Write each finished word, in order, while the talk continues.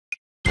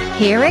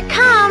Here it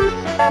comes!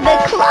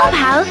 The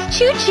Clubhouse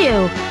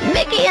Choo-Choo!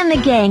 Mickey and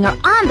the gang are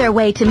on their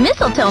way to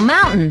Mistletoe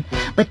Mountain,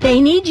 but they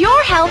need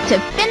your help to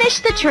finish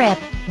the trip.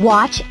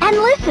 Watch and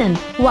listen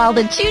while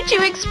the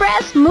Choo-Choo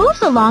Express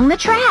moves along the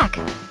track.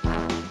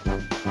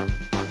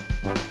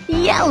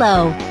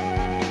 Yellow,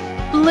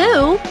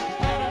 blue,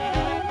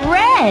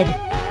 red.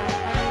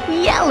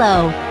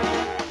 Yellow,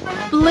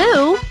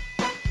 blue,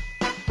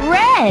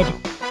 red.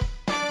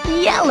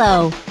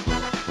 Yellow,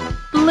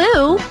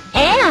 blue,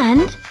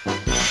 and...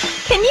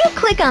 Can you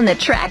click on the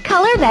track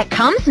color that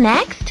comes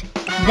next?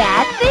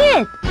 That's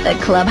it! The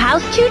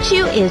Clubhouse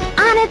Choo-Choo is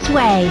on its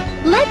way.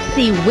 Let's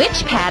see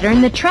which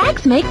pattern the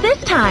tracks make this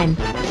time.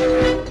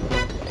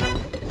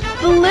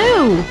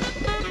 Blue,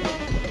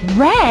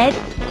 red,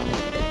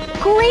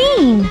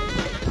 green.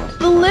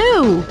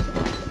 Blue,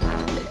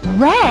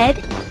 red,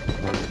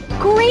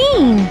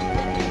 green.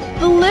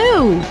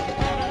 Blue,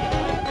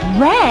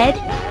 red,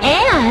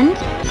 and...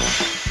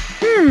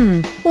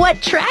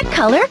 what track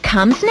color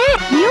comes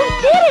next? You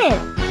did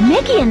it!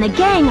 Mickey and the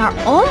gang are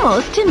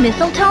almost to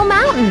Mistletoe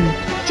Mountain.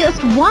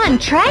 Just one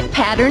track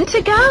pattern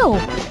to go.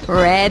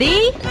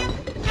 Ready?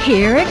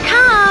 Here it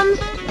comes.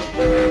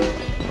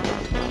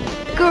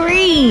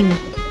 Green,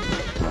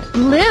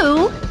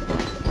 blue,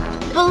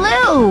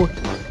 blue,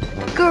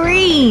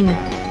 green,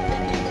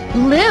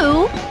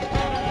 blue,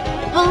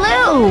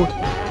 blue,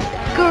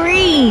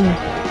 green,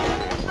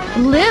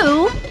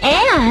 blue,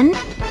 and...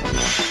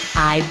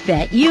 I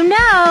bet you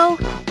know.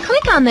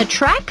 Click on the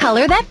track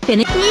color that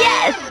finished.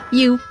 Yes!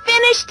 You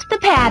finished the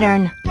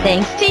pattern.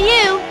 Thanks to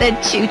you, the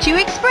Choo-Choo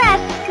Express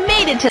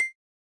made it to...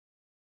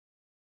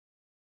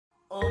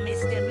 Oh,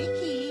 Mr.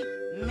 Mickey,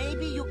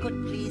 maybe you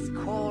could please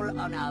call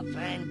on our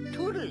friend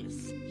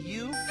Toodles.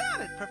 You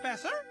got it,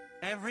 Professor.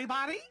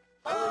 Everybody?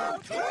 Oh,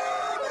 Toodles!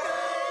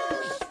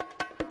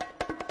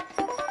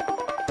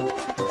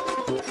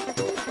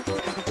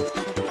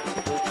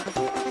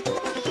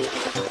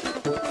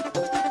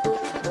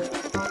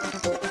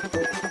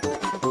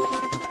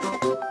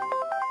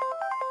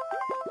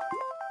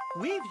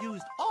 We've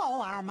used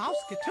all our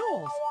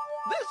mouse-ka-tools.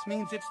 This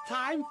means it's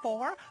time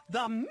for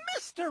the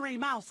Mystery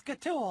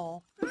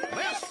Mouse-ka-tool.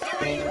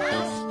 Mystery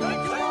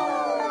Mouse-ka-tool!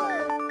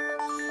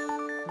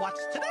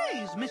 What's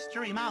today's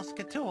Mystery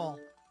Mouse-ka-tool?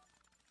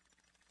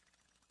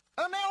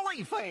 An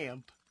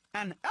elephant!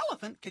 An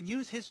elephant can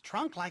use his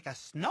trunk like a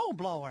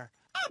snowblower.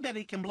 I bet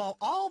he can blow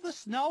all the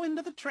snow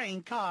into the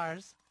train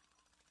cars.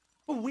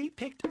 We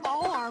picked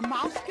all our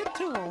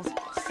mouse-ka-tools.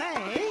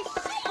 Say,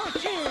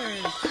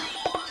 cheers!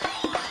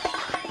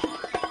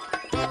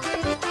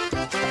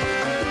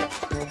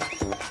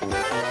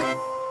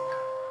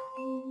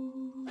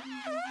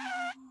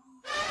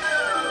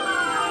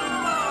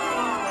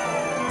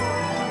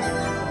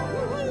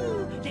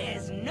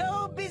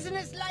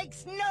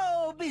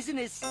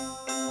 Business.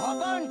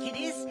 Hop on,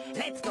 kiddies.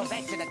 Let's go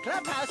back to the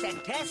clubhouse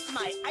and test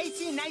my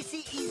icy,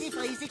 nicey, easy,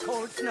 breezy,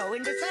 cold snow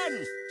in the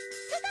sun.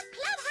 To the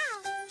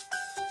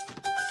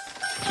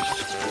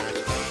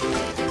clubhouse!